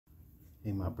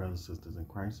Hey, my brothers and sisters in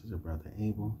Christ, it's your brother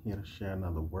Abel here to share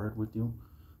another word with you.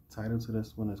 Title to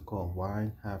this one is called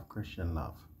Why Have Christian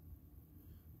Love?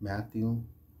 Matthew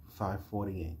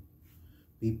 5:48.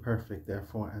 Be perfect,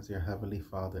 therefore, as your heavenly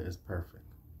Father is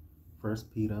perfect. 1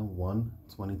 Peter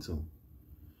 1:22.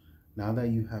 Now that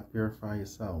you have purified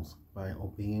yourselves by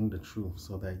obeying the truth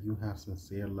so that you have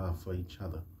sincere love for each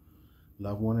other,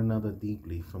 love one another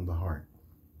deeply from the heart.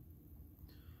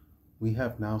 We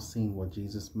have now seen what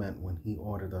Jesus meant when he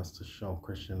ordered us to show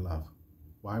Christian love.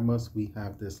 Why must we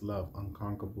have this love,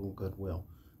 unconquerable goodwill?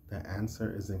 The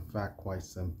answer is in fact quite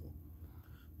simple.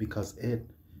 Because it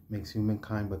makes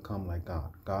humankind become like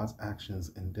God. God's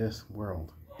actions in this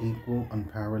world equal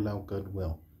unparalleled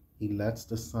goodwill. He lets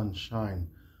the sun shine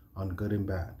on good and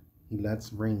bad. He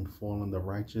lets rain fall on the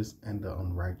righteous and the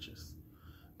unrighteous.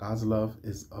 God's love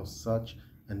is of such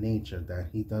a nature that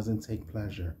he doesn't take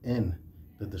pleasure in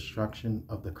the destruction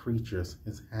of the creatures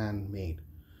his hand made.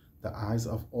 The eyes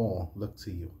of all look to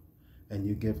you, and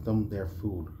you give them their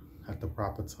food at the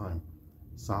proper time.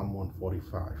 Psalm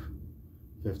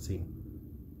 145:15.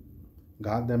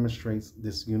 God demonstrates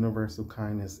this universal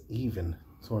kindness even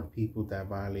toward people that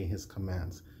violate his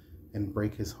commands and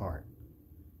break his heart.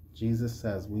 Jesus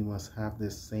says we must have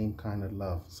this same kind of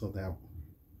love so that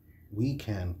we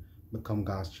can become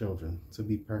God's children. To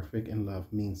be perfect in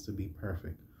love means to be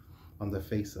perfect on the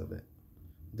face of it.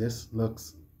 This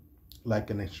looks like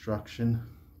an instruction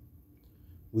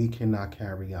we cannot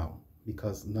carry out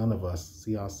because none of us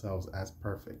see ourselves as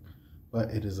perfect,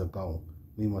 but it is a goal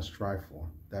we must strive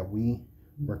for, that we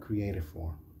were created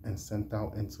for and sent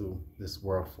out into this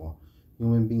world for.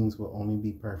 Human beings will only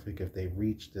be perfect if they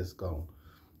reach this goal.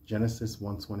 Genesis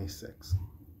 1:26.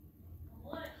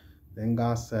 Then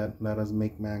God said, let us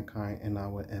make mankind in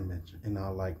our image, in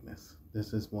our likeness.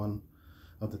 This is one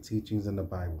of the teachings in the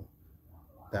Bible,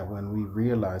 that when we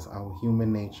realize our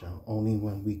human nature, only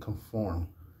when we conform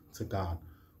to God.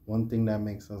 One thing that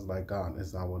makes us like God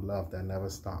is our love that never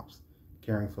stops,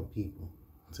 caring for people,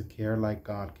 to care like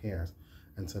God cares,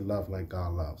 and to love like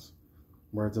God loves.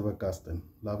 Words of Augustine,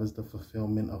 love is the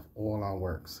fulfillment of all our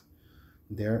works.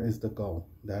 There is the goal.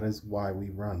 That is why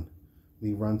we run.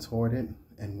 We run toward it,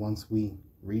 and once we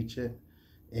reach it,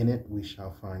 in it we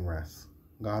shall find rest.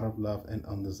 God of love and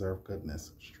undeserved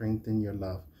goodness, strengthen your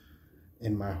love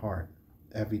in my heart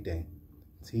every day.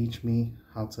 Teach me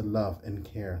how to love and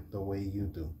care the way you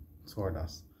do toward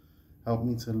us. Help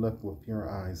me to look with pure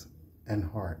eyes and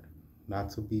heart,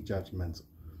 not to be judgmental.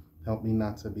 Help me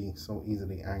not to be so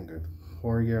easily angered.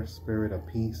 Pour your spirit of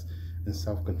peace and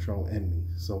self-control in me,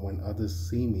 so when others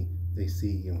see me, they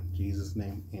see you. In Jesus'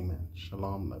 name, amen.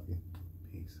 Shalom, love you.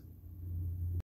 Peace.